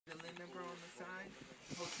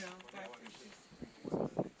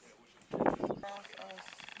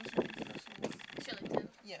Shillington.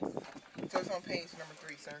 Yes. So it's on page number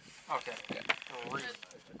 3, sir. Okay. Yeah. On here.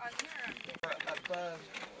 Above.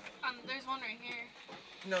 There's one right here.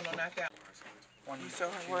 No, not that one. You saw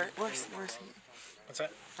her. Where's he? What's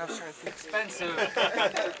that? I was trying to see. Expensive.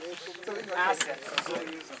 Assets.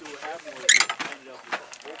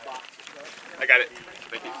 I got it.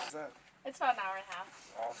 Thank you. It's about an hour and a half.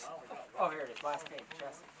 Awesome. Oh, here it is. Last page.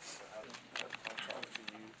 Yes.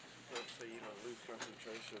 So you don't lose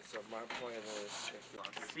concentration. So my plan is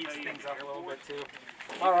Speeds things up a little bit too.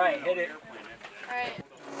 All right, hit it. All right.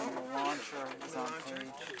 Launcher is on page.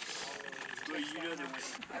 I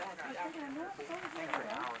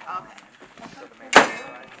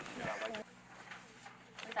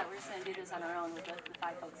thought we were just going to do this on our own with the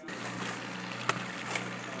 5 folks. So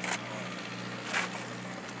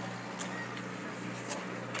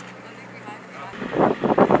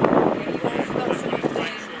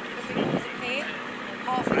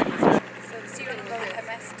the serial number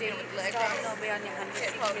MSD starting will be on your hand.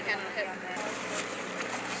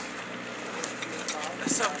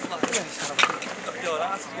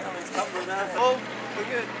 Oh, we're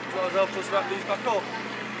good. So I'll help us wrap these back up.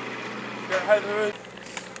 Get ahead of the room.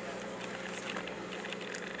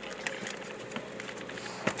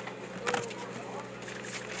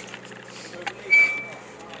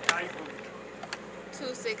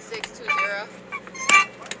 Two 6620.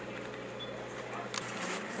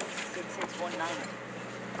 6619.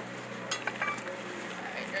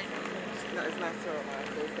 No, it's not so high.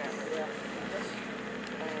 So it's that right. Yeah.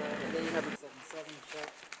 And then you have a 77 check.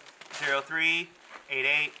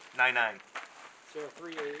 038899.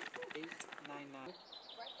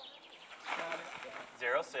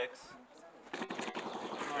 038899. 06.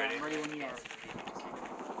 Ready? I'm ready when you are.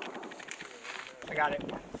 I got it.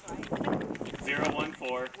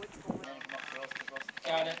 014.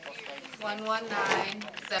 Got it.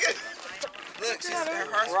 1197. look, she's her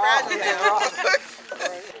heart's fragile now.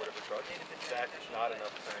 That's not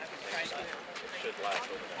enough time to make it should last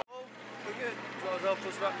overnight. Oh, we're good. So I'll help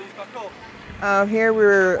us wrap these back up. Here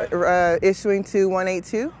we're issuing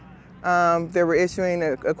 2182. They were issuing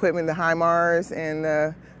equipment, the HIMARS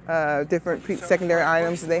and different secondary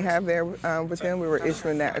items that they have there with them. We were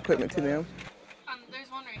issuing that equipment to them.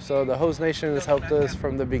 There's one right here. So the host nation has helped us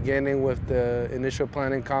from the beginning with the initial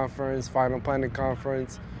planning conference, final planning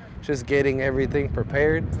conference, just getting everything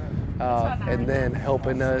prepared, and then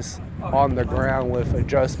helping us on the ground with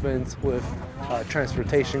adjustments, with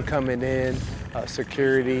transportation coming in,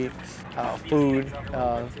 security, food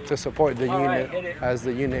to support the unit as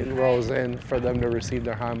the unit rolls in for them to receive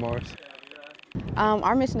their HIMARS.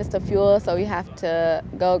 Our mission is to fuel, so we have to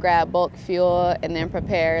go grab bulk fuel and then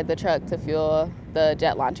prepare the truck to fuel the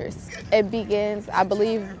jet launchers. It begins, I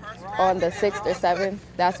believe, on the 6th or 7th.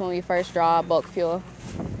 That's when we first draw bulk fuel.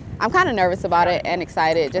 I'm kind of nervous about it and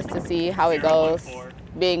excited just to see how it goes,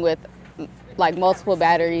 being with like multiple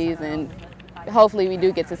batteries, and hopefully we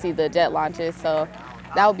do get to see the jet launches, so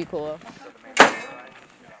that would be cool.